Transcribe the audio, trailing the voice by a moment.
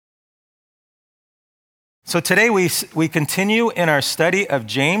So today we continue in our study of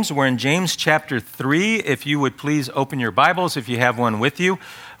James. We're in James chapter 3. If you would please open your Bibles, if you have one with you.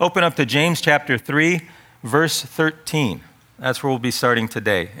 Open up to James chapter 3, verse 13. That's where we'll be starting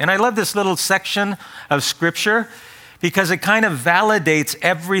today. And I love this little section of Scripture because it kind of validates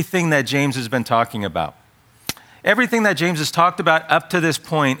everything that James has been talking about. Everything that James has talked about up to this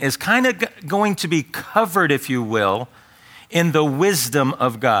point is kind of going to be covered, if you will, in the wisdom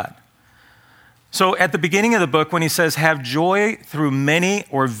of God. So at the beginning of the book, when he says, have joy through many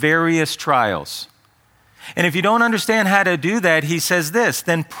or various trials. And if you don't understand how to do that, he says this,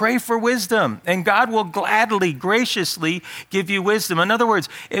 then pray for wisdom, and God will gladly, graciously give you wisdom. In other words,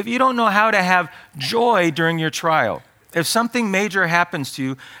 if you don't know how to have joy during your trial, if something major happens to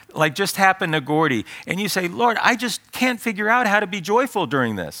you, like just happened to Gordy, and you say, Lord, I just can't figure out how to be joyful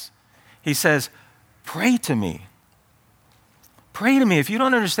during this. He says, pray to me. Pray to me. If you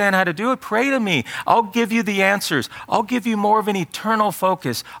don't understand how to do it, pray to me. I'll give you the answers. I'll give you more of an eternal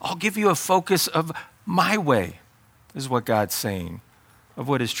focus. I'll give you a focus of my way. This is what God's saying, of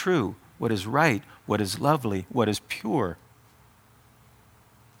what is true, what is right, what is lovely, what is pure.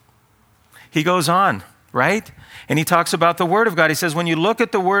 He goes on, right? And he talks about the Word of God. He says, when you look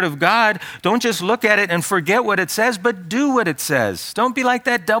at the Word of God, don't just look at it and forget what it says, but do what it says. Don't be like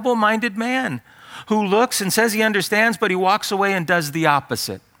that double-minded man who looks and says he understands, but he walks away and does the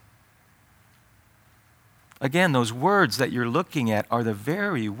opposite. Again, those words that you're looking at are the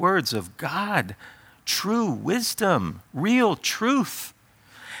very words of God. True wisdom, real truth.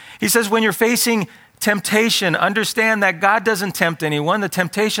 He says when you're facing temptation, understand that God doesn't tempt anyone. The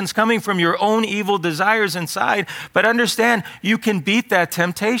temptation's coming from your own evil desires inside, but understand you can beat that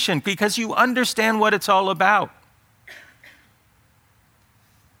temptation because you understand what it's all about.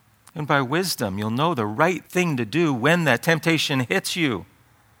 And by wisdom, you'll know the right thing to do when that temptation hits you.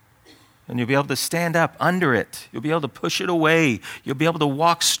 And you'll be able to stand up under it. You'll be able to push it away. You'll be able to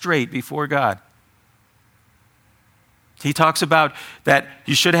walk straight before God. He talks about that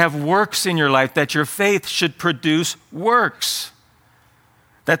you should have works in your life, that your faith should produce works.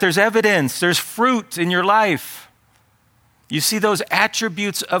 That there's evidence, there's fruit in your life. You see those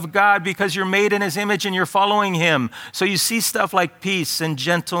attributes of God because you're made in His image and you're following Him. So you see stuff like peace and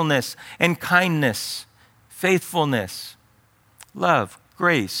gentleness and kindness, faithfulness, love,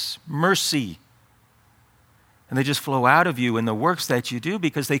 grace, mercy. And they just flow out of you in the works that you do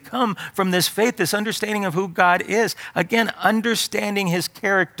because they come from this faith, this understanding of who God is. Again, understanding His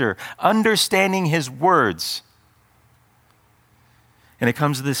character, understanding His words. And it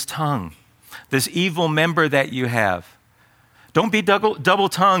comes to this tongue, this evil member that you have. Don't be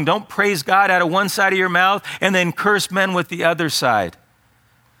double-tongued. Don't praise God out of one side of your mouth and then curse men with the other side.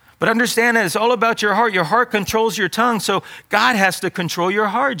 But understand that it's all about your heart. Your heart controls your tongue, so God has to control your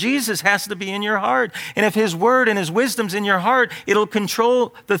heart. Jesus has to be in your heart. And if His word and His wisdom's in your heart, it'll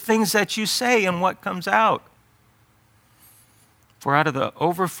control the things that you say and what comes out. For out of the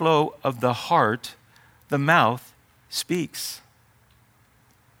overflow of the heart, the mouth speaks.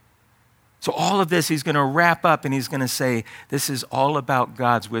 So all of this he's going to wrap up and he's going to say, this is all about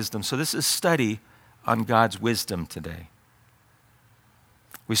God's wisdom. So this is study on God's wisdom today.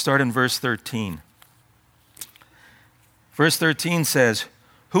 We start in verse 13. Verse 13 says,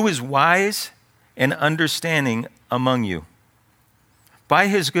 who is wise and understanding among you? By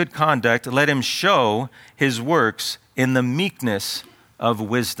his good conduct, let him show his works in the meekness of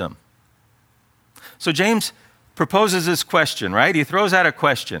wisdom. So James proposes this question, right? He throws out a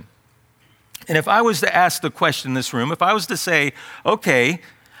question. And if I was to ask the question in this room, if I was to say, okay,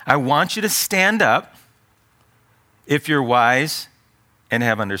 I want you to stand up if you're wise and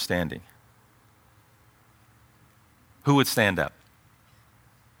have understanding. Who would stand up?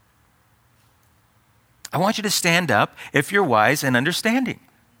 I want you to stand up if you're wise and understanding.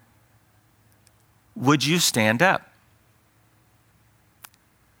 Would you stand up?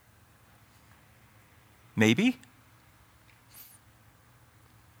 Maybe.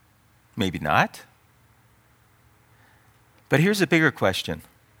 Maybe not. But here's a bigger question.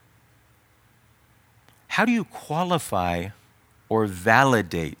 How do you qualify or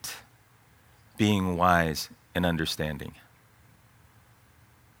validate being wise and understanding?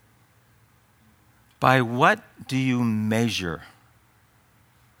 By what do you measure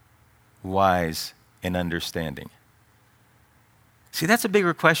wise and understanding? See, that's a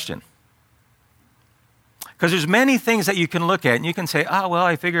bigger question. Because there's many things that you can look at and you can say,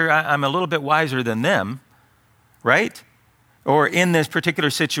 I figure I'm a little bit wiser than them, right? Or in this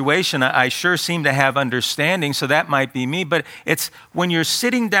particular situation, I sure seem to have understanding, so that might be me. But it's when you're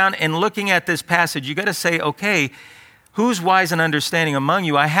sitting down and looking at this passage, you got to say, okay, who's wise and understanding among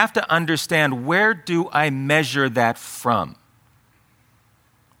you, I have to understand, where do I measure that from?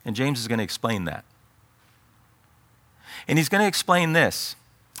 And James is going to explain that. And he's going to explain this,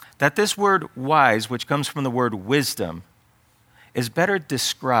 that this word wise, which comes from the word wisdom, is better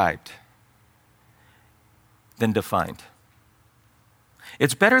described than defined.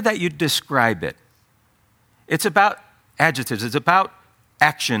 It's better that you describe it. It's about adjectives. It's about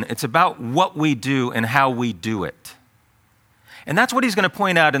action. It's about what we do and how we do it. And that's what he's going to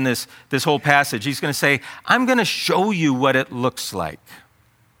point out in this whole passage. He's going to say, I'm going to show you what it looks like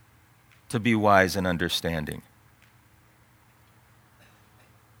to be wise and understanding.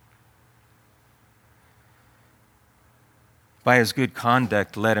 By his good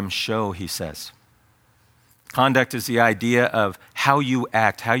conduct, let him show, he says. Conduct is the idea of how you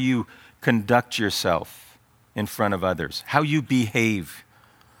act, how you conduct yourself in front of others, how you behave.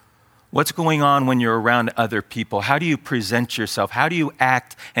 What's going on when you're around other people? How do you present yourself? How do you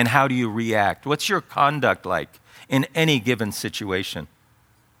act and how do you react? What's your conduct like in any given situation?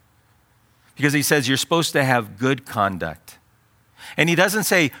 Because he says you're supposed to have good conduct. And he doesn't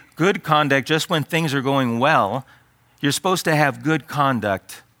say good conduct just when things are going well. You're supposed to have good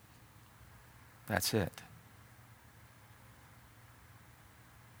conduct. That's it.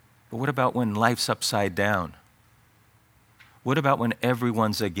 But what about when life's upside down? What about when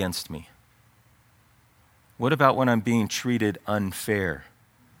everyone's against me? What about when I'm being treated unfair?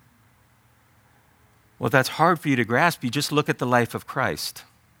 Well, that's hard for you to grasp. You just look at the life of Christ,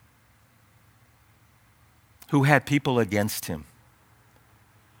 who had people against him,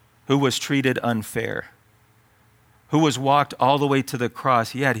 who was treated unfair, who was walked all the way to the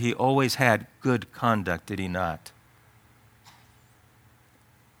cross, yet he always had good conduct, did he not?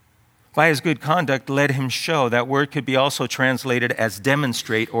 By his good conduct, let him show. That word could be also translated as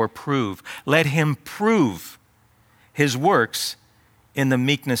demonstrate or prove. Let him prove his works in the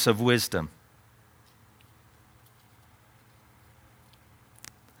meekness of wisdom.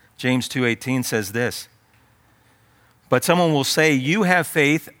 James 2:18 says this, but someone will say, you have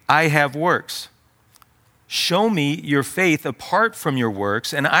faith, I have works. Show me your faith apart from your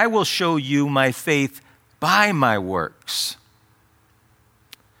works, and I will show you my faith by my works.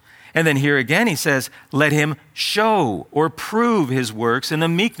 And then here again he says, let him show or prove his works in the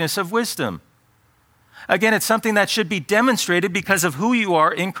meekness of wisdom. Again, it's something that should be demonstrated because of who you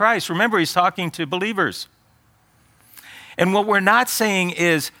are in Christ. Remember, he's talking to believers. And what we're not saying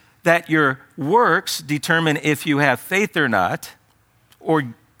is that your works determine if you have faith or not,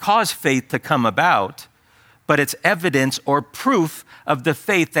 or cause faith to come about, but it's evidence or proof of the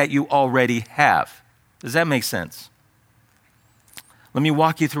faith that you already have. Does that make sense? Let me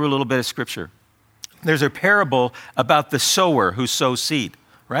walk you through a little bit of scripture. There's a parable about the sower who sows seed,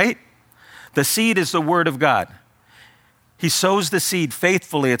 right? The seed is the word of God. He sows the seed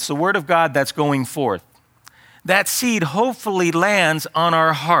faithfully. It's the word of God that's going forth. That seed hopefully lands on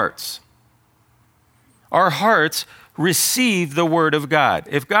our hearts. Our hearts receive the word of God.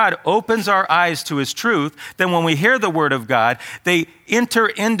 If God opens our eyes to his truth, then when we hear the word of God, they enter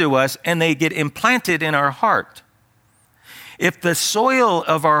into us and they get implanted in our heart. If the soil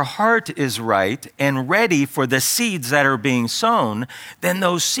of our heart is right and ready for the seeds that are being sown, then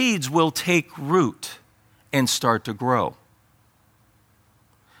those seeds will take root and start to grow.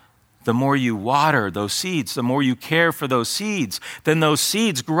 The more you water those seeds, the more you care for those seeds, then those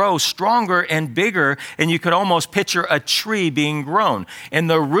seeds grow stronger and bigger, and you could almost picture a tree being grown.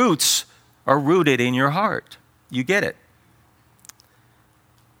 And the roots are rooted in your heart. You get it?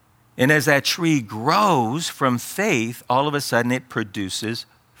 And as that tree grows from faith, all of a sudden it produces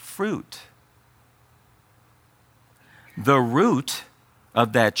fruit. The root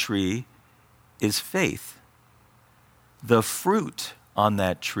of that tree is faith. The fruit on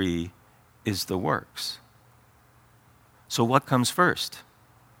that tree is the works. So what comes first?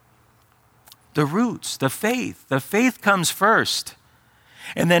 The roots, the faith. The faith comes first.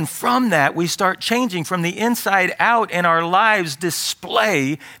 And then from that, we start changing from the inside out, and our lives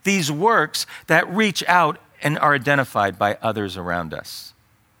display these works that reach out and are identified by others around us.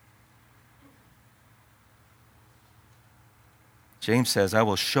 James says, I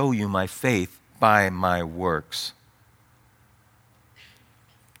will show you my faith by my works.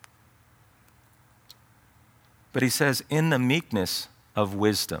 But he says, in the meekness of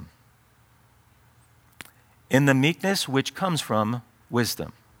wisdom. In the meekness which comes from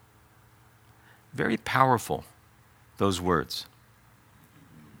wisdom. Very powerful, those words.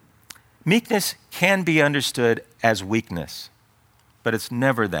 Meekness can be understood as weakness, but it's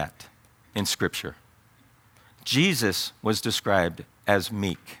never that in Scripture. Jesus was described as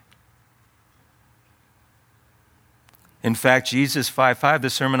meek. In fact, Jesus 5:5, the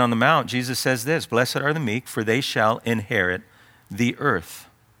Sermon on the Mount, Jesus says this, "Blessed are the meek, for they shall inherit the earth."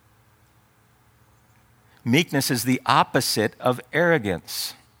 Meekness is the opposite of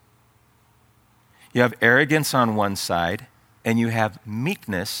arrogance. You have arrogance on one side, and you have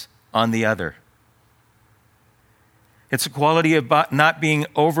meekness on the other. It's a quality of not being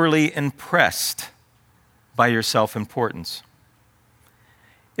overly impressed by your self-importance.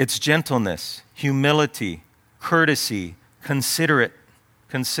 It's gentleness, humility, courtesy,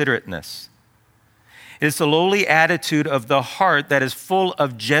 considerateness. It's the lowly attitude of the heart that is full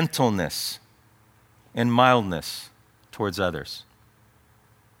of gentleness and mildness towards others.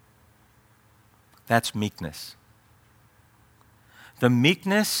 That's meekness. The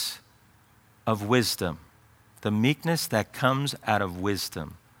meekness of wisdom, the meekness that comes out of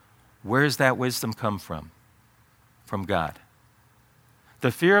wisdom. Where does that wisdom come from? From God.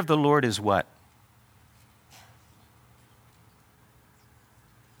 The fear of the Lord is what?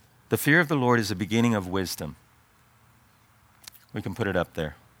 The fear of the Lord is the beginning of wisdom. We can put it up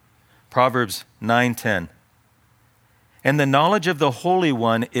there. Proverbs 9:10. And the knowledge of the Holy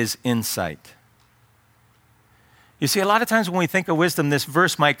One is insight. You see, a lot of times when we think of wisdom, this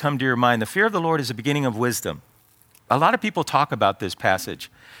verse might come to your mind. The fear of the Lord is the beginning of wisdom. A lot of people talk about this passage.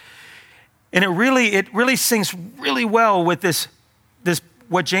 And it really sings really well with this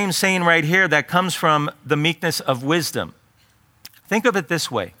what James is saying right here that comes from the meekness of wisdom. Think of it this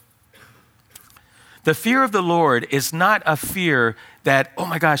way. The fear of the Lord is not a fear that, oh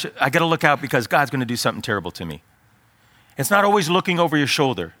my gosh, I got to look out because God's going to do something terrible to me. It's not always looking over your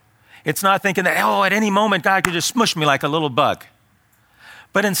shoulder. It's not thinking that, oh, at any moment God could just smush me like a little bug.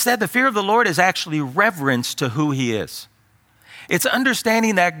 But instead, the fear of the Lord is actually reverence to who he is. It's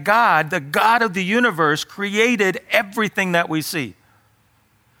understanding that God, the God of the universe, created everything that we see.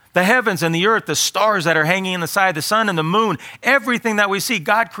 The heavens and the earth, the stars that are hanging in the sky, the sun and the moon, everything that we see,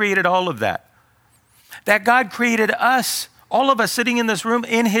 God created all of that. That God created us, all of us sitting in this room,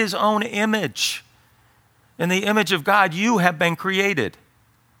 in his own image. In the image of God, you have been created.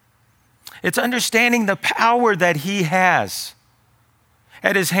 It's understanding the power that he has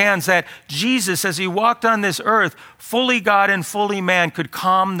at his hands, that Jesus, as he walked on this earth, fully God and fully man, could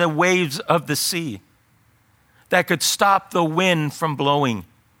calm the waves of the sea, that could stop the wind from blowing.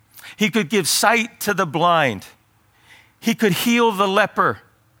 He could give sight to the blind. He could heal the leper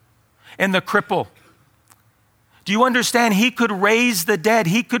and the cripple. Do you understand? He could raise the dead.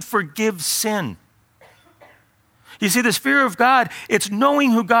 He could forgive sin. You see, this fear of God, it's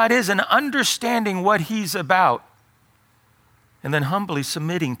knowing who God is and understanding what he's about, and then humbly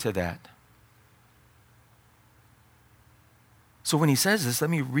submitting to that. So when he says this,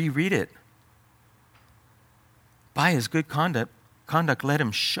 let me reread it. By his good conduct, let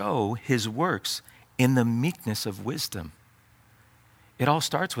him show his works in the meekness of wisdom. It all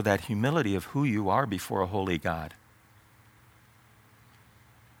starts with that humility of who you are before a holy God.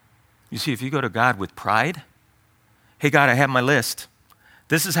 You see, if you go to God with pride, hey, God, I have my list.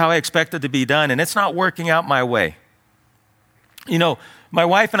 This is how I expect it to be done, and it's not working out my way. You know, my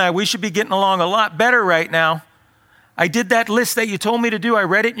wife and I, we should be getting along a lot better right now. I did that list that you told me to do. I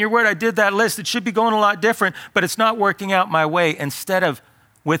read it in your word. I did that list. It should be going a lot different, but it's not working out my way. Instead of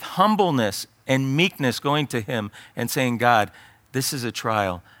with humbleness and meekness going to him and saying, God, this is a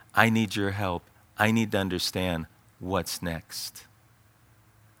trial. I need your help. I need to understand what's next.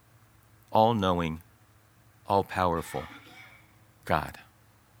 All-knowing, all-powerful God.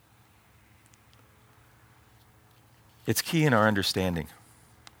 It's key in our understanding.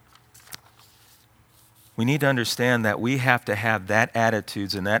 We need to understand that we have to have that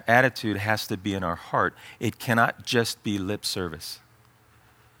attitude, and that attitude has to be in our heart. It cannot just be lip service.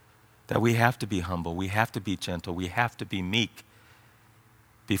 That we have to be humble, we have to be gentle, we have to be meek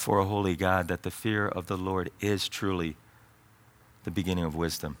before a holy God, that the fear of the Lord is truly the beginning of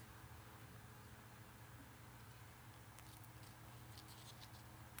wisdom.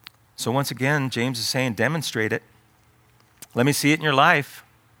 So once again, James is saying, demonstrate it. Let me see it in your life.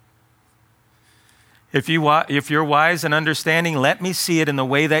 If you're wise and understanding, let me see it in the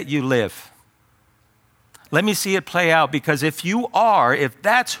way that you live. Let me see it play out, because if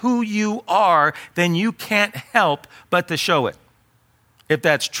that's who you are, then you can't help but to show it. If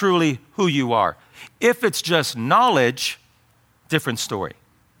that's truly who you are. If it's just knowledge, different story.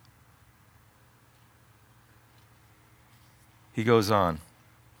 He goes on.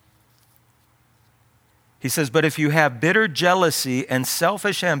 He says, but if you have bitter jealousy and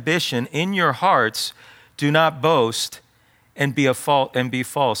selfish ambition in your hearts, do not boast and be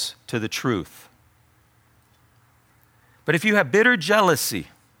false to the truth. But if you have bitter jealousy,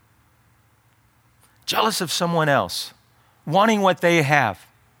 jealous of someone else, wanting what they have,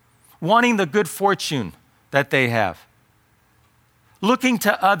 wanting the good fortune that they have. Looking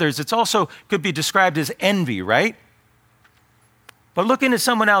to others, it's also could be described as envy, right? But looking at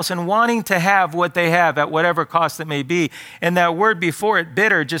someone else and wanting to have what they have at whatever cost it may be. And that word before it,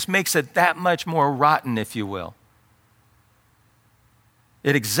 bitter, just makes it that much more rotten, if you will.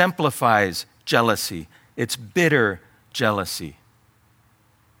 It exemplifies jealousy. It's bitter jealousy.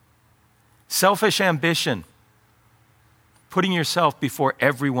 Selfish ambition, putting yourself before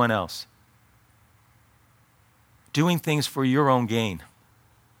everyone else. Doing things for your own gain.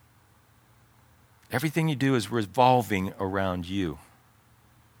 Everything you do is revolving around you.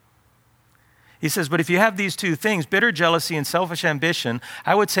 He says, but if you have these two things, bitter jealousy and selfish ambition,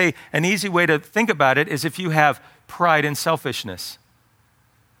 I would say an easy way to think about it is if you have pride and selfishness.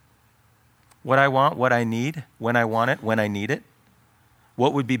 What I want, what I need, when I want it, when I need it.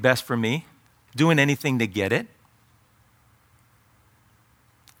 What would be best for me? Doing anything to get it.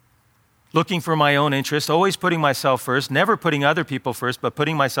 Looking for my own interest, always putting myself first, never putting other people first, but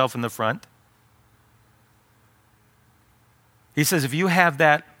putting myself in the front. He says, if you have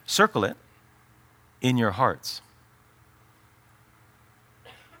that, circle it in your hearts.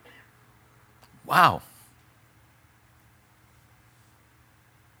 Wow.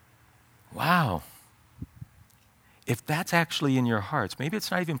 Wow. If that's actually in your hearts, maybe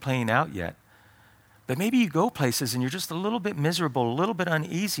it's not even playing out yet, but maybe you go places and you're just a little bit miserable, a little bit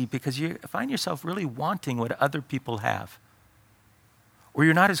uneasy because you find yourself really wanting what other people have. Or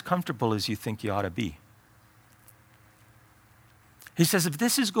you're not as comfortable as you think you ought to be. He says, if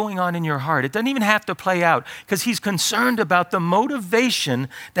this is going on in your heart, it doesn't even have to play out because he's concerned about the motivation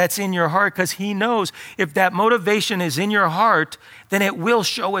that's in your heart because he knows if that motivation is in your heart, then it will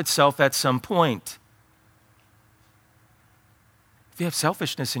show itself at some point. If you have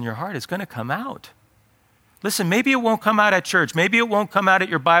selfishness in your heart, it's going to come out. Listen, maybe it won't come out at church. Maybe it won't come out at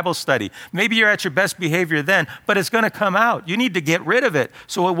your Bible study. Maybe you're at your best behavior then, but it's going to come out. You need to get rid of it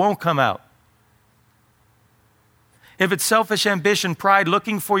so it won't come out. If it's selfish ambition, pride,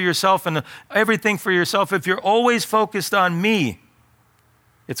 looking for yourself and everything for yourself, if you're always focused on me,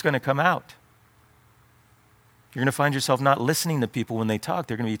 it's going to come out. You're going to find yourself not listening to people when they talk.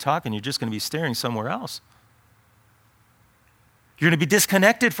 They're going to be talking. You're just going to be staring somewhere else. You're going to be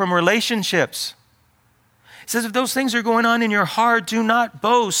disconnected from relationships. It says if those things are going on in your heart, do not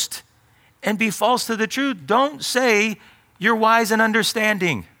boast and be false to the truth. Don't say you're wise and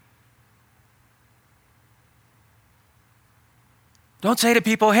understanding. Don't say to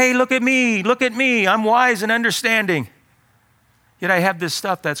people, hey, look at me, I'm wise and understanding. Yet I have this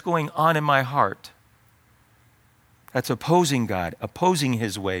stuff that's going on in my heart. That's opposing God, opposing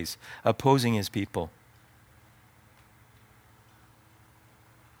his ways, opposing his people.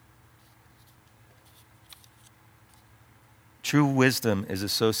 True wisdom is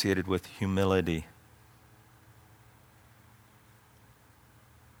associated with humility.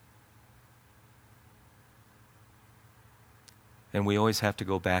 And we always have to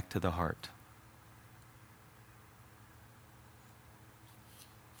go back to the heart.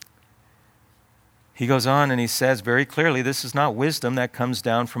 He goes on and he says very clearly, this is not wisdom that comes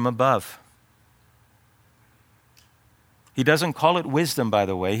down from above. He doesn't call it wisdom, by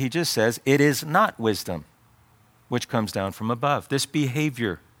the way. He just says it is not wisdom, which comes down from above. This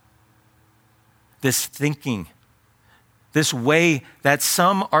behavior, this thinking, this way that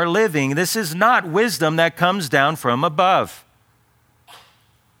some are living, this is not wisdom that comes down from above.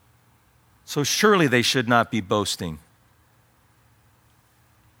 So surely they should not be boasting.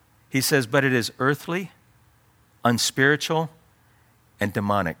 He says, but it is earthly, unspiritual, and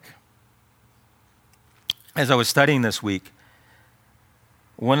demonic. As I was studying this week,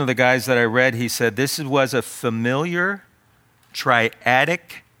 one of the guys that I read, he said, this was a familiar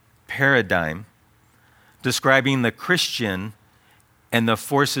triadic paradigm describing the Christian and the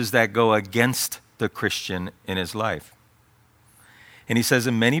forces that go against the Christian in his life. And he says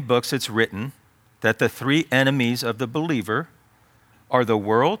in many books it's written that the three enemies of the believer are the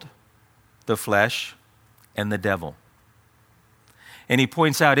world, the flesh, and the devil. And he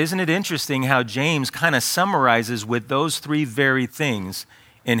points out, isn't it interesting how James kind of summarizes with those three very things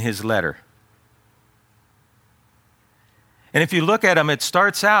in his letter? And if you look at them, it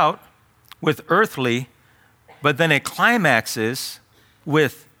starts out with earthly, but then it climaxes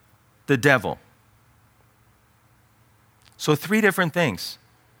with the devil. So three different things.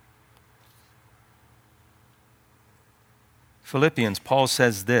 Philippians, Paul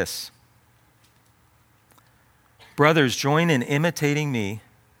says this, brothers, join in imitating me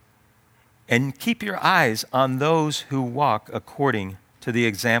and keep your eyes on those who walk according to the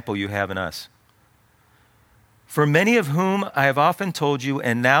example you have in us. For many of whom I have often told you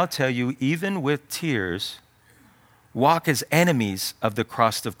and now tell you, even with tears, walk as enemies of the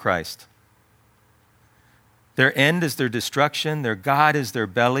cross of Christ. Their end is their destruction, their God is their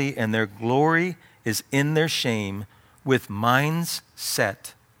belly, and their glory is in their shame, with minds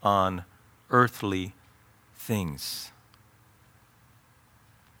set on earthly things.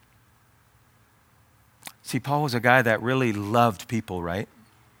 See, Paul was a guy that really loved people, right?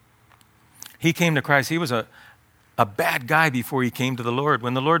 He came to Christ. He was a bad guy before he came to the Lord.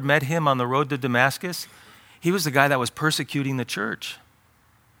 When the Lord met him on the road to Damascus, he was the guy that was persecuting the church.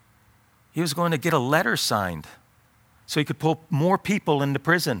 He was going to get a letter signed so he could pull more people into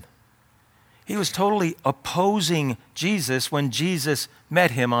prison. He was totally opposing Jesus when Jesus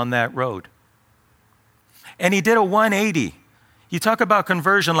met him on that road. And he did a 180. You talk about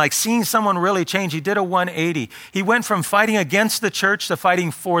conversion, like seeing someone really change. He did a 180. He went from fighting against the church to fighting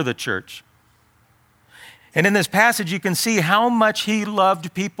for the church. And in this passage, you can see how much he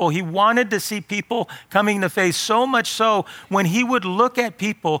loved people. He wanted to see people coming to faith, so much so when he would look at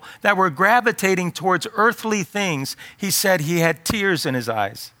people that were gravitating towards earthly things, he said he had tears in his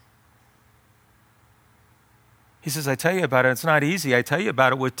eyes. He says, I tell you about it, it's not easy. I tell you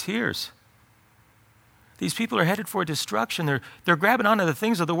about it with tears. These people are headed for destruction. They're grabbing onto the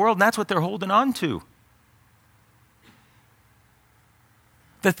things of the world, and that's what they're holding on to.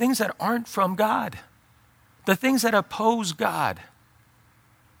 The things that aren't from God. The things that oppose God.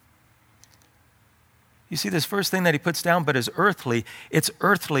 You see this first thing that he puts down, but is earthly. It's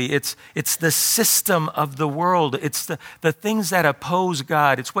earthly. It's the system of the world. It's the things that oppose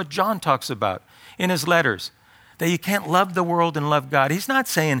God. It's what John talks about in his letters, that you can't love the world and love God. He's not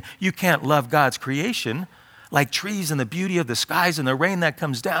saying you can't love God's creation, like trees and the beauty of the skies and the rain that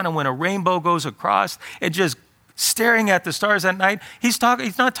comes down, and when a rainbow goes across, it just staring at the stars at night. He's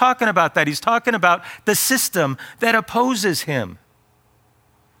not talking about that. He's talking about the system that opposes him.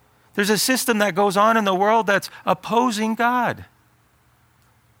 There's a system that goes on in the world that's opposing God.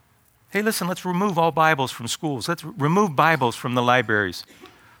 Hey, listen, let's remove all Bibles from schools. Let's remove Bibles from the libraries.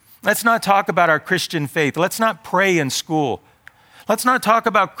 Let's not talk about our Christian faith. Let's not pray in school. Let's not talk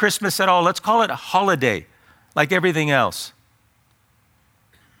about Christmas at all. Let's call it a holiday, like everything else.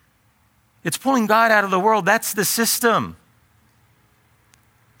 It's pulling God out of the world. That's the system.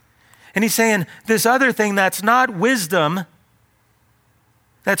 And he's saying this other thing that's not wisdom,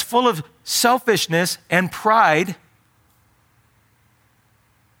 that's full of selfishness and pride,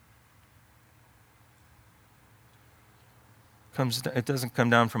 it doesn't come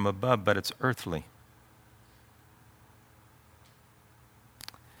down from above, but it's earthly.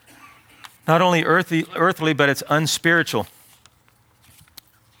 Not only earthly, but it's unspiritual.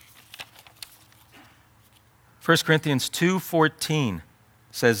 1 Corinthians 2:14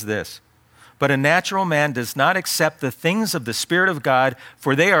 says this, but a natural man does not accept the things of the Spirit of God,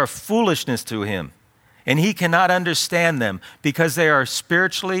 for they are foolishness to him, and he cannot understand them because they are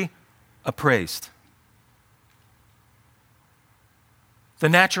spiritually appraised. The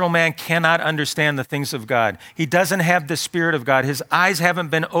natural man cannot understand the things of God. He doesn't have the Spirit of God. His eyes haven't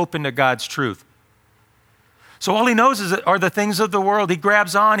been opened to God's truth. So all he knows are the things of the world. He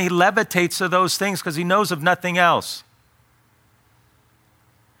grabs on, he levitates to those things because he knows of nothing else.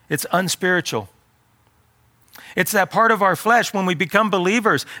 It's unspiritual. It's that part of our flesh, when we become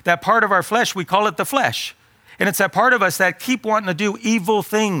believers, that part of our flesh, we call it the flesh. And it's that part of us that keep wanting to do evil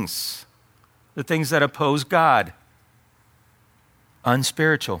things, the things that oppose God.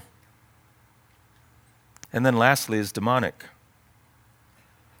 Unspiritual. And then lastly is demonic,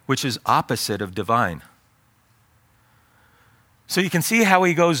 which is opposite of divine. So you can see how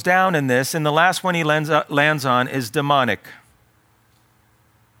he goes down in this, and the last one he lands on is demonic,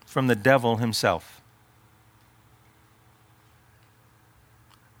 from the devil himself.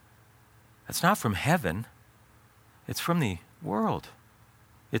 It's not from heaven, it's from the world.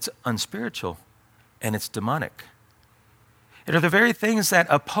 It's unspiritual, and it's demonic. It are the very things that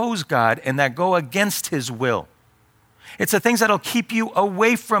oppose God and that go against his will. It's the things that'll keep you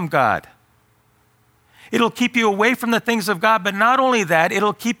away from God. It'll keep you away from the things of God, but not only that,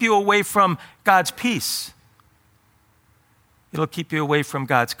 it'll keep you away from God's peace. It'll keep you away from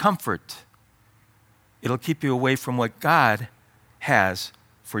God's comfort. It'll keep you away from what God has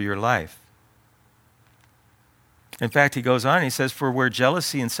for your life. In fact, he goes on and he says, for where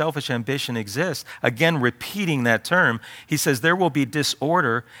jealousy and selfish ambition exist, again repeating that term, he says there will be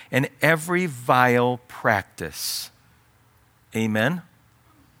disorder in every vile practice. Amen?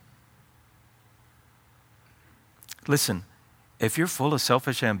 Listen, if you're full of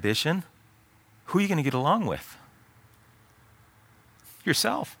selfish ambition, who are you going to get along with?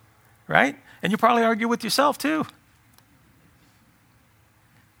 Yourself, right? And you probably argue with yourself too.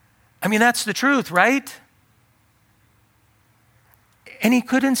 I mean, that's the truth, right? And he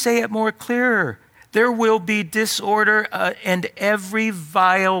couldn't say it more clearer. There will be disorder and every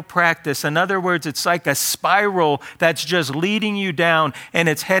vile practice. In other words, it's like a spiral that's just leading you down, and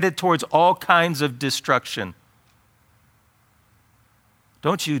it's headed towards all kinds of destruction.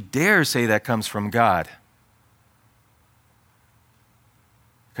 Don't you dare say that comes from God,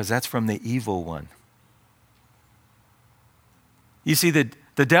 because that's from the evil one. You see,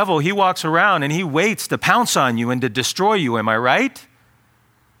 the devil, he walks around and he waits to pounce on you and to destroy you. Am I right?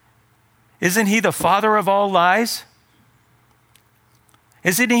 Isn't he the father of all lies?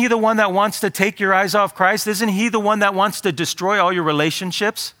 Isn't he the one that wants to take your eyes off Christ? Isn't he the one that wants to destroy all your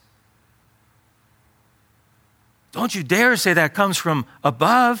relationships? Don't you dare say that comes from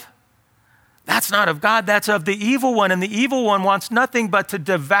above. That's not of God, that's of the evil one. And the evil one wants nothing but to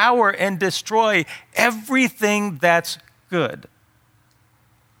devour and destroy everything that's good.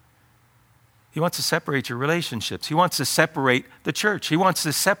 He wants to separate your relationships. He wants to separate the church. He wants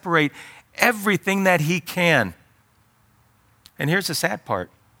to separate everything that he can. And here's the sad part.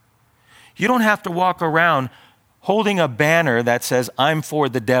 You don't have to walk around holding a banner that says, I'm for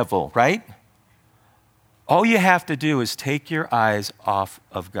the devil, right? All you have to do is take your eyes off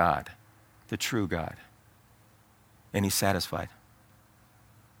of God, the true God, and he's satisfied.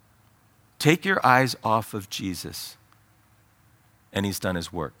 Take your eyes off of Jesus, and he's done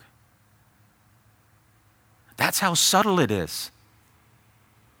his work. That's how subtle it is.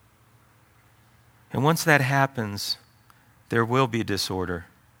 And once that happens, there will be disorder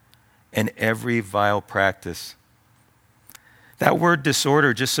and every vile practice. That word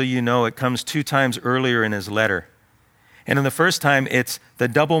disorder, just so you know, it comes 2 times earlier in his letter. And in the first time, it's the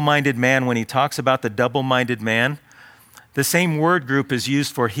double-minded man. When he talks about the double-minded man, the same word group is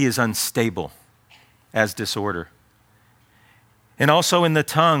used for he is unstable as disorder. And also in the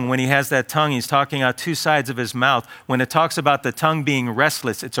tongue, when he has that tongue, he's talking out 2 sides of his mouth. When it talks about the tongue being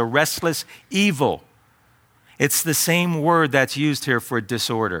restless, it's a restless evil. It's the same word that's used here for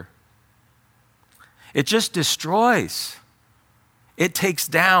disorder. It just destroys. It takes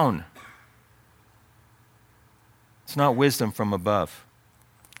down. It's not wisdom from above.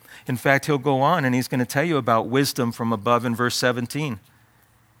 In fact, he'll go on and he's going to tell you about wisdom from above in verse 17.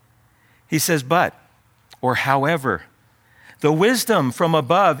 He says, but, or however, the wisdom from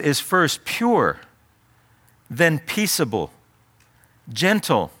above is first pure, then peaceable,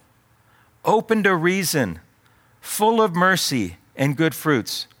 gentle, open to reason, full of mercy and good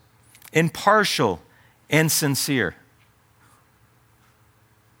fruits, impartial and sincere.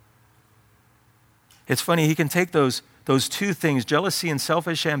 It's funny, he can take those 2 things, jealousy and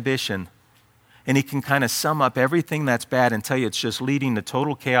selfish ambition, and he can kind of sum up everything that's bad and tell you it's just leading to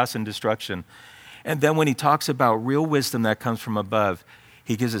total chaos and destruction. And then when he talks about real wisdom that comes from above,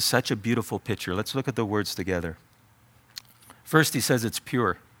 he gives us such a beautiful picture. Let's look at the words together. First, he says it's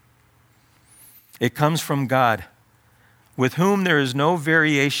pure. It comes from God, with whom there is no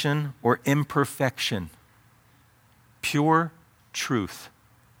variation or imperfection. Pure truth.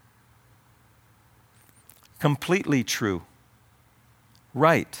 Completely true.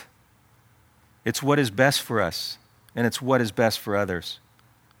 Right. It's what is best for us, and it's what is best for others.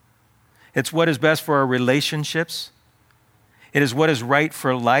 It's what is best for our relationships. It is what is right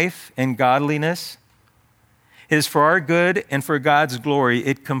for life and godliness. It is for our good and for God's glory.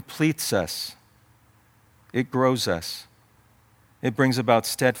 It completes us. It grows us. It brings about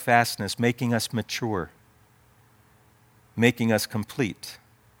steadfastness, making us mature, making us complete.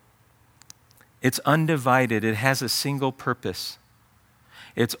 It's undivided. It has a single purpose.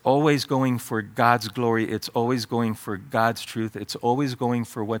 It's always going for God's glory. It's always going for God's truth. It's always going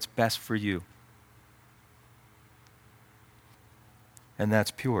for what's best for you. And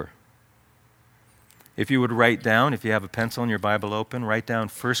that's pure. If you would write down, if you have a pencil and your Bible open, write down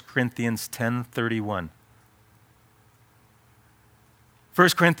 1 Corinthians 10:31. 1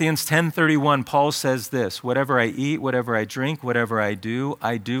 Corinthians 10:31, Paul says this, whatever I eat, whatever I drink, whatever I do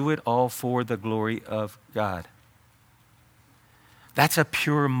it all for the glory of God. That's a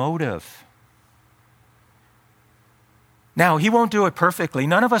pure motive. Now, he won't do it perfectly.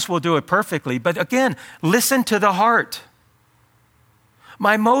 None of us will do it perfectly. But again, listen to the heart.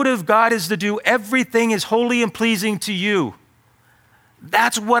 My motive, God, is to do everything is holy and pleasing to you.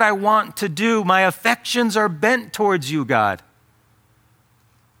 That's what I want to do. My affections are bent towards you, God.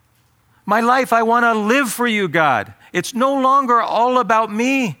 My life, I want to live for you, God. It's no longer all about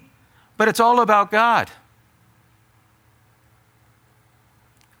me, but it's all about God.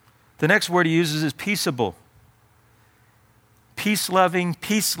 The next word he uses is peaceable. Peace-loving,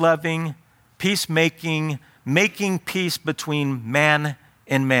 Peacemaking, making peace between man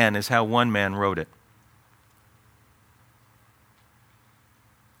and man is how one man wrote it.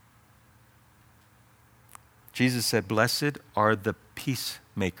 Jesus said, "Blessed are the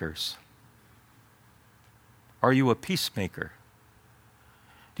peacemakers." Are you a peacemaker?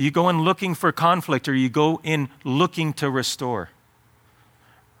 Do you go in looking for conflict, or you go in looking to restore?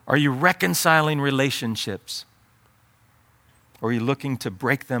 Are you reconciling relationships? Or are you looking to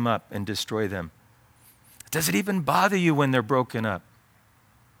break them up and destroy them? Does it even bother you when they're broken up?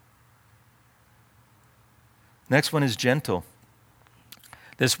 Next one is gentle.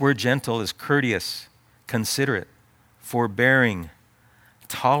 This word gentle is courteous, considerate, forbearing,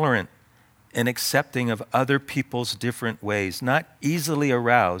 tolerant, and accepting of other people's different ways, not easily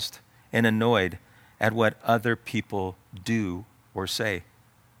aroused and annoyed at what other people do or say.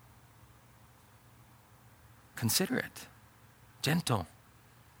 Considerate, gentle,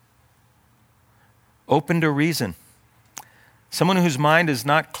 open to reason. Someone whose mind is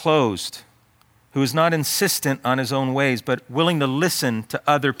not closed, who is not insistent on his own ways, but willing to listen to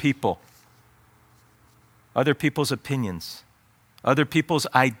other people, other people's opinions, other people's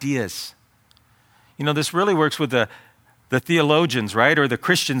ideas. You know, this really works with the theologians, right? Or the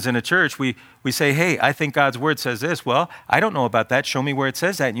Christians in a church. We say, hey, I think God's word says this. Well, I don't know about that. Show me where it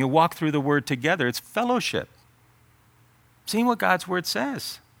says that. And you walk through the word together. It's fellowship. Seeing what God's word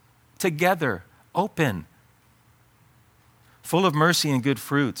says. Together, open, full of mercy and good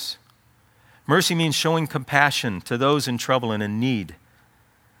fruits. Mercy means showing compassion to those in trouble and in need.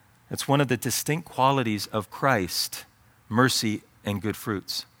 It's one of the distinct qualities of Christ, mercy and good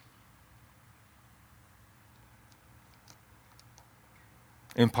fruits.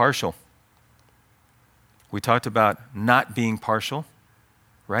 Impartial. We talked about not being partial,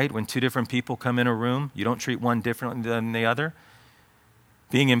 right? When two different people come in a room, you don't treat one differently than the other.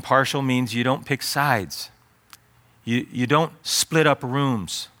 Being impartial means you don't pick sides. You don't split up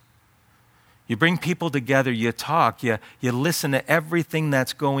rooms. You bring people together, you talk, you listen to everything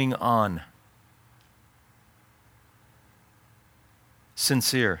that's going on.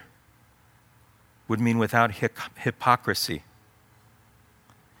 Sincere would mean without hypocrisy.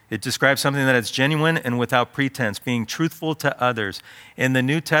 It describes something that is genuine and without pretense, being truthful to others. In the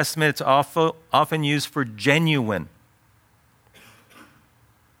New Testament, it's often used for genuine.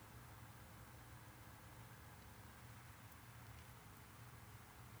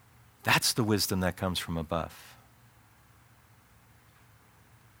 That's the wisdom that comes from above.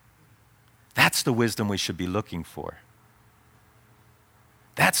 That's the wisdom we should be looking for.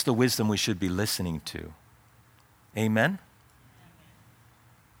 That's the wisdom we should be listening to. Amen?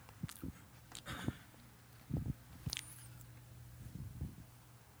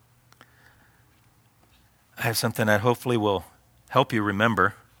 I have something that hopefully will help you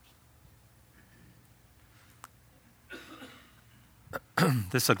remember.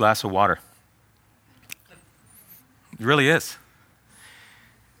 This is a glass of water. It really is.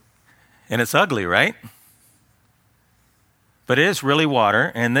 And it's ugly, right? But it is really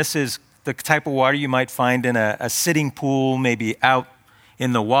water, and this is the type of water you might find in a sitting pool, maybe out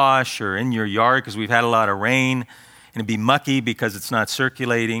in the wash or in your yard because we've had a lot of rain, and it'd be mucky because it's not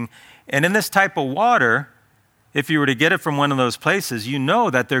circulating. And in this type of water, if you were to get it from one of those places, you know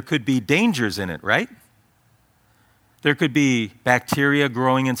that there could be dangers in it, right? There could be bacteria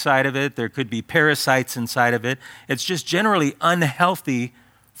growing inside of it. There could be parasites inside of it. It's just generally unhealthy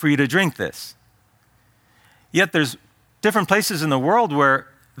for you to drink this. Yet there's different places in the world where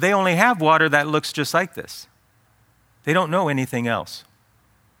they only have water that looks just like this. They don't know anything else,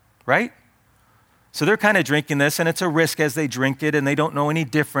 right? So they're kind of drinking this, and it's a risk as they drink it, and they don't know any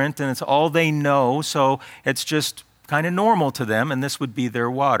different, and it's all they know, so it's just kind of normal to them, and this would be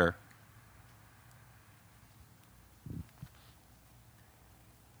their water.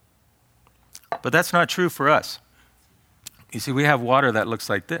 But that's not true for us. You see, we have water that looks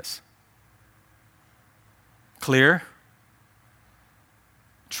like this. Clear,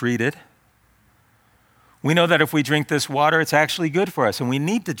 treated. We know that if we drink this water, it's actually good for us, and we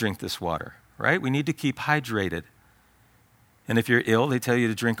need to drink this water, right? We need to keep hydrated. And if you're ill, they tell you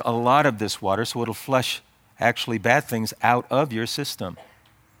to drink a lot of this water so it'll flush actually bad things out of your system.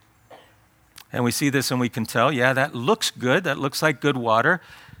 And we see this and we can tell, yeah, that looks good. That looks like good water.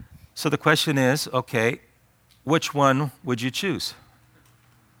 So the question is, okay, which one would you choose?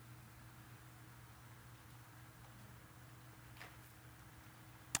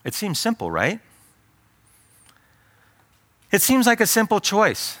 It seems simple, right? It seems like a simple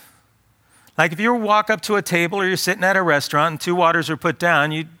choice. Like if you walk up to a table or you're sitting at a restaurant and two waters are put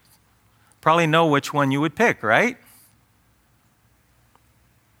down, you'd probably know which one you would pick, right?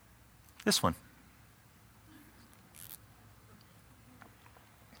 this one.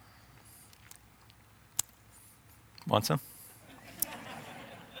 Want some?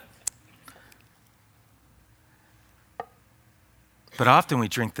 But often we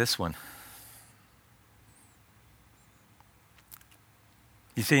drink this one.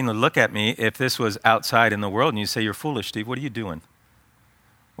 You see, look at me, if this was outside in the world and you say, you're foolish, Steve, what are you doing?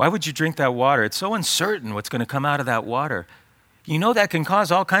 Why would you drink that water? It's so uncertain what's going to come out of that water. You know that can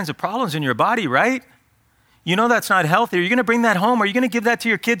cause all kinds of problems in your body, right? You know that's not healthy. Are you going to bring that home? Are you going to give that to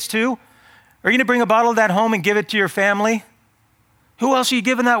your kids too? Are you going to bring a bottle of that home and give it to your family? Who else are you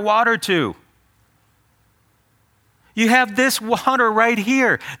giving that water to? You have this water right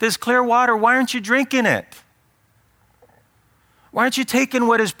here, this clear water. Why aren't you drinking it? Why aren't you taking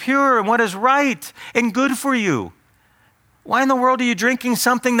what is pure and what is right and good for you? Why in the world are you drinking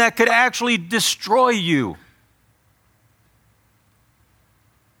something that could actually destroy you?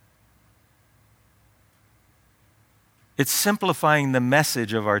 It's simplifying the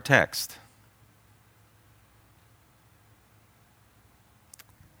message of our text.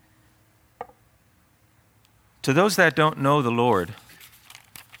 To those that don't know the Lord,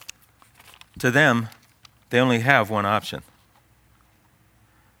 to them, they only have one option.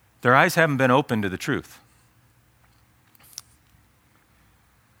 Their eyes haven't been opened to the truth.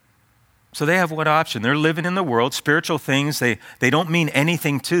 So they have one option. They're living in the world. Spiritual things, they don't mean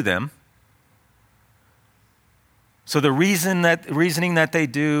anything to them. So the reasoning that they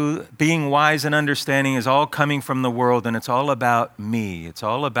do, being wise and understanding, is all coming from the world, and it's all about me. It's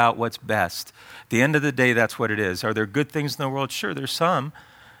all about what's best. At the end of the day, that's what it is. Are there good things in the world? Sure, there's some.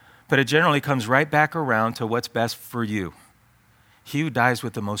 But it generally comes right back around to what's best for you. He who dies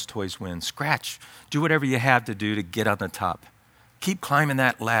with the most toys wins. Scratch. Do whatever you have to do to get on the top. Keep climbing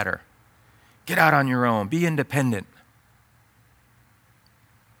that ladder. Get out on your own. Be independent.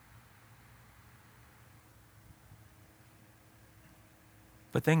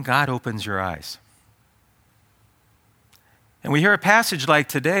 But then God opens your eyes. And we hear a passage like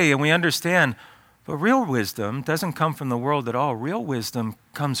today and we understand, but real wisdom doesn't come from the world at all. Real wisdom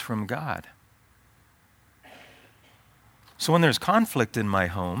comes from God. So when there's conflict in my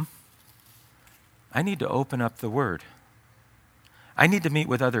home, I need to open up the Word. I need to meet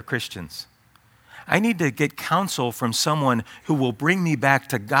with other Christians. I need to get counsel from someone who will bring me back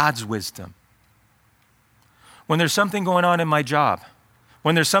to God's wisdom. When there's something going on in my job,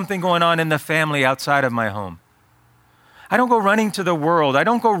 when there's something going on in the family outside of my home, I don't go running to the world. I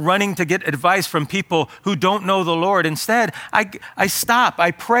don't go running to get advice from people who don't know the Lord. Instead, I stop,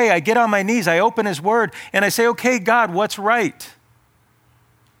 I pray, I get on my knees, I open His Word, and I say, okay, God, what's right?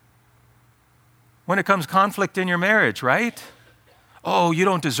 When it comes conflict in your marriage, right? Oh, you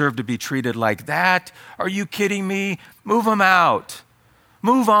don't deserve to be treated like that. Are you kidding me? Move them out.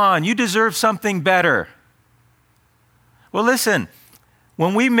 Move on. You deserve something better. Well, listen,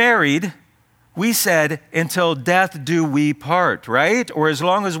 when we married, we said, until death do we part, right? Or as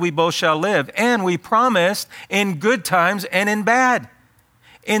long as we both shall live. And we promised in good times and in bad,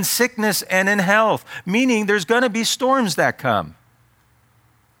 in sickness and in health, meaning there's going to be storms that come.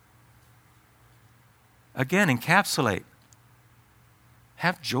 Again, encapsulate.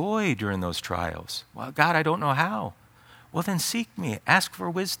 Have joy during those trials. Well, God, I don't know how. Well, then seek me. Ask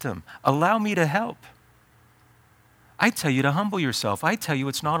for wisdom. Allow me to help. I tell you to humble yourself. I tell you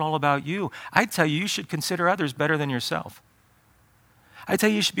it's not all about you. I tell you you should consider others better than yourself. I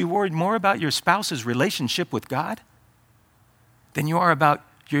tell you you should be worried more about your spouse's relationship with God than you are about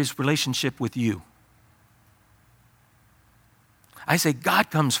his relationship with you. I say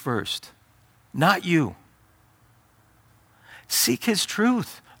God comes first, not you. Seek His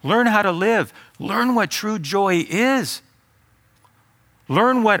truth. Learn how to live. Learn what true joy is.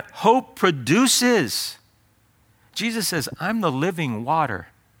 Learn what hope produces. Jesus says, I'm the living water.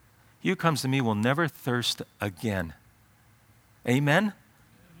 He who comes to me will never thirst again. Amen?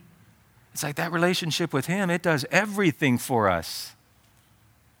 It's like that relationship with Him, it does everything for us.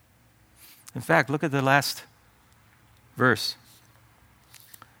 In fact, look at the last verse.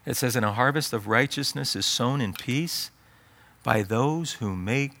 It says, and a harvest of righteousness is sown in peace by those who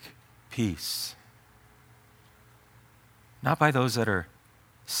make peace. Not by those that are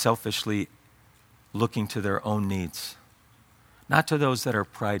selfishly looking to their own needs. Not to those that are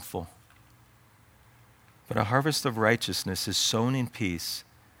prideful. But a harvest of righteousness is sown in peace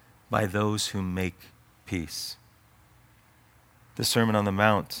by those who make peace. The Sermon on the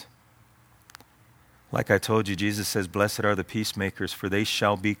Mount. Like I told you, Jesus says, blessed are the peacemakers, for they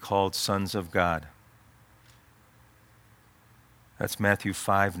shall be called sons of God. That's Matthew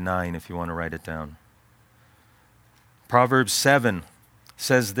 5:9 if you want to write it down. Proverbs 7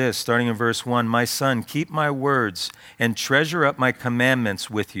 says this, starting in verse 1, "My son, keep my words and treasure up my commandments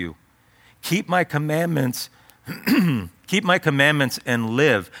with you. Keep my commandments, keep my commandments and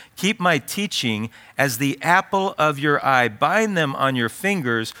live. Keep my teaching as the apple of your eye. Bind them on your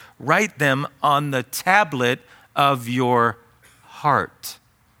fingers. Write them on the tablet of your heart."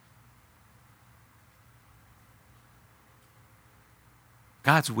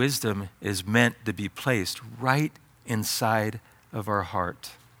 God's wisdom is meant to be placed right inside of our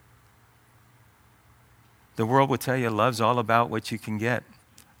heart. The world will tell you love's all about what you can get.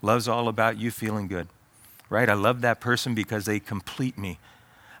 Love's all about you feeling good, right? I love that person because they complete me.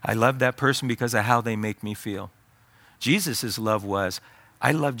 I love that person because of how they make me feel. Jesus' love was,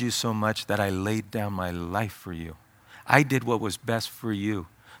 I loved you so much that I laid down my life for you. I did what was best for you.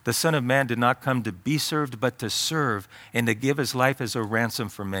 The Son of Man did not come to be served, but to serve and to give his life as a ransom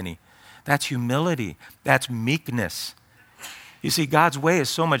for many. That's humility. That's meekness. You see, God's way is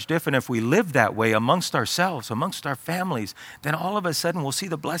so much different. If we live that way amongst ourselves, amongst our families, then all of a sudden we'll see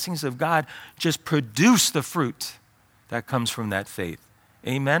the blessings of God just produce the fruit that comes from that faith.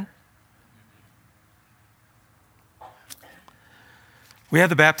 Amen? We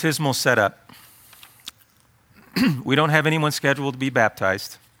have the baptismal set up. We don't have anyone scheduled to be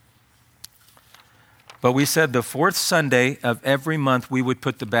baptized. But we said the fourth Sunday of every month we would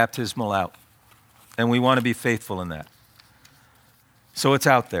put the baptismal out. And we want to be faithful in that. So it's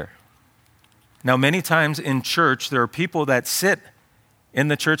out there. Now, many times in church, there are people that sit in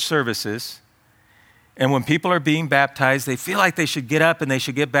the church services, and when people are being baptized, they feel like they should get up and they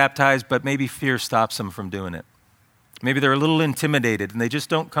should get baptized, but maybe fear stops them from doing it. Maybe they're a little intimidated, and they just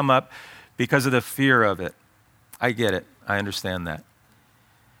don't come up because of the fear of it. I get it. I understand that.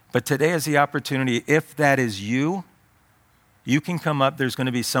 But today is the opportunity. If that is you, you can come up. There's going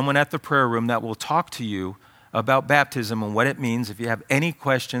to be someone at the prayer room that will talk to you about baptism and what it means. If you have any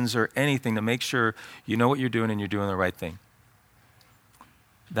questions or anything, to make sure you know what you're doing and you're doing the right thing.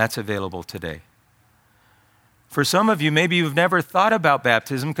 That's available today. For some of you, maybe you've never thought about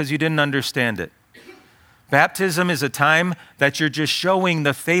baptism because you didn't understand it. Baptism is a time that you're just showing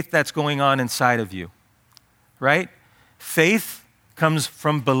the faith that's going on inside of you, right? Faith comes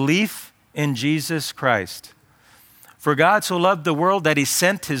from belief in Jesus Christ. For God so loved the world that he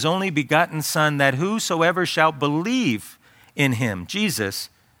sent his only begotten Son, that whosoever shall believe in him, Jesus,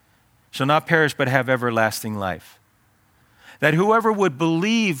 shall not perish but have everlasting life. That whoever would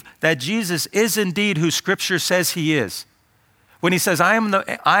believe that Jesus is indeed who Scripture says he is. When he says, I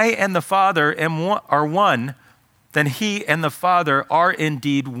and the Father are one, then he and the Father are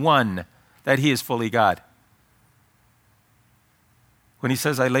indeed one, that he is fully God. When he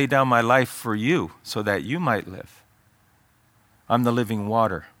says, I lay down my life for you so that you might live. I'm the living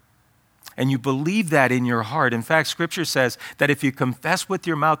water. And you believe that in your heart. In fact, Scripture says that if you confess with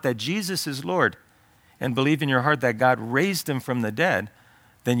your mouth that Jesus is Lord and believe in your heart that God raised him from the dead,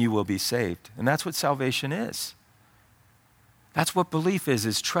 then you will be saved. And that's what salvation is. That's what belief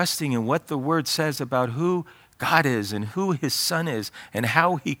is trusting in what the Word says about who God is and who his Son is and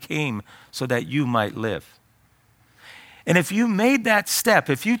how he came so that you might live. And if you made that step,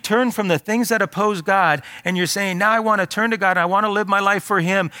 if you turn from the things that oppose God and you're saying, now I want to turn to God, I want to live my life for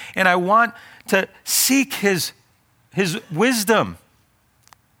him, and I want to seek his wisdom.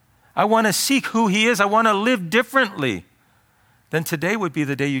 I want to seek who he is. I want to live differently. Then today would be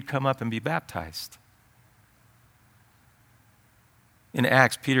the day you'd come up and be baptized. In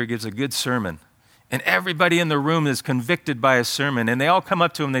Acts, Peter gives a good sermon. And everybody in the room is convicted by his sermon. And they all come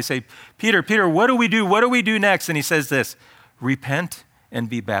up to him and they say, Peter, what do we do? What do we do next? And he says this, repent and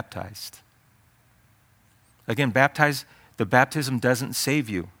be baptized. Again, the baptism doesn't save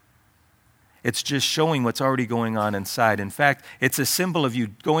you. It's just showing what's already going on inside. In fact, it's a symbol of you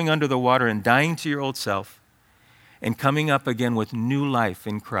going under the water and dying to your old self and coming up again with new life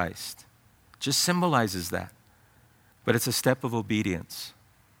in Christ. Just symbolizes that. But it's a step of obedience.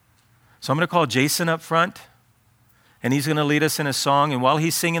 So I'm going to call Jason up front, and he's going to lead us in a song. And while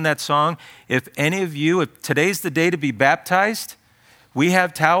he's singing that song, if any of you, if today's the day to be baptized, we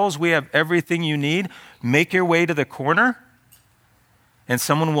have towels, we have everything you need. Make your way to the corner, and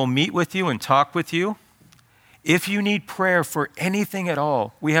someone will meet with you and talk with you. If you need prayer for anything at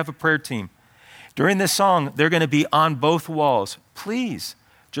all, we have a prayer team. During this song, they're going to be on both walls. Please,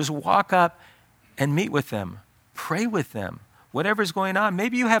 just walk up and meet with them. Pray with them. Whatever's going on.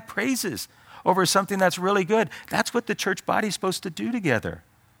 Maybe you have praises over something that's really good. That's what the church body is supposed to do together.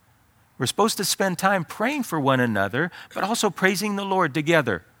 We're supposed to spend time praying for one another, but also praising the Lord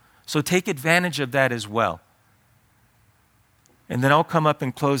together. So take advantage of that as well. And then I'll come up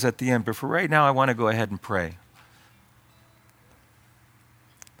and close at the end. But for right now, I want to go ahead and pray.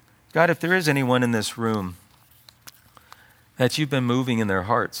 God, if there is anyone in this room that you've been moving in their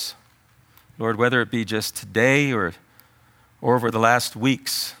hearts, Lord, whether it be just today or over the last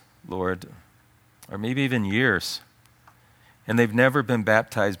weeks, Lord, or maybe even years, and they've never been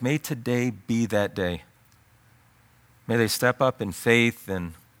baptized, may today be that day. May they step up in faith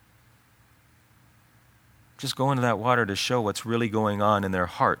and just go into that water to show what's really going on in their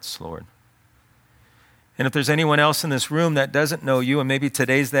hearts, Lord. And if there's anyone else in this room that doesn't know you, and maybe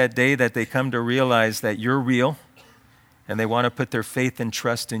today's that day that they come to realize that you're real and they want to put their faith and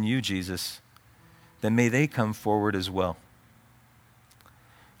trust in you, Jesus, then may they come forward as well.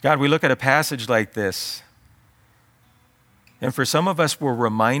 God, we look at a passage like this, and for some of us, we're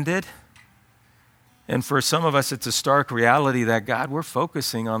reminded, and for some of us, it's a stark reality that, God, we're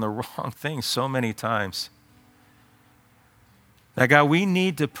focusing on the wrong things so many times. That, God, we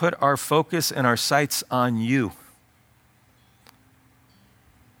need to put our focus and our sights on you.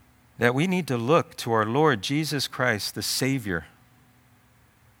 That we need to look to our Lord Jesus Christ, the Savior.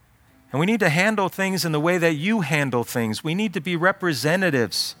 And we need to handle things in the way that you handle things. We need to be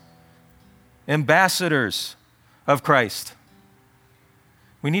representatives, ambassadors of Christ.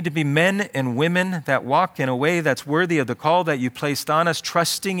 We need to be men and women that walk in a way that's worthy of the call that you placed on us,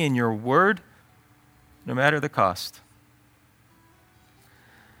 trusting in your word, no matter the cost.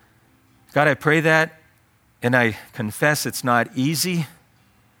 God, I pray that, and I confess it's not easy,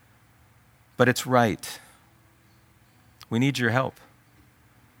 but it's right. We need your help.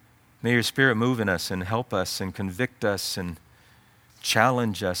 May your Spirit move in us and help us and convict us and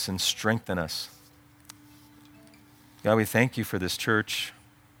challenge us and strengthen us. God, we thank you for this church.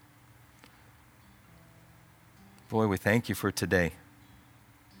 Boy, we thank you for today.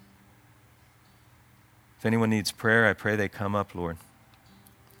 If anyone needs prayer, I pray they come up, Lord.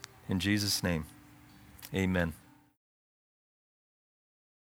 In Jesus' name, amen.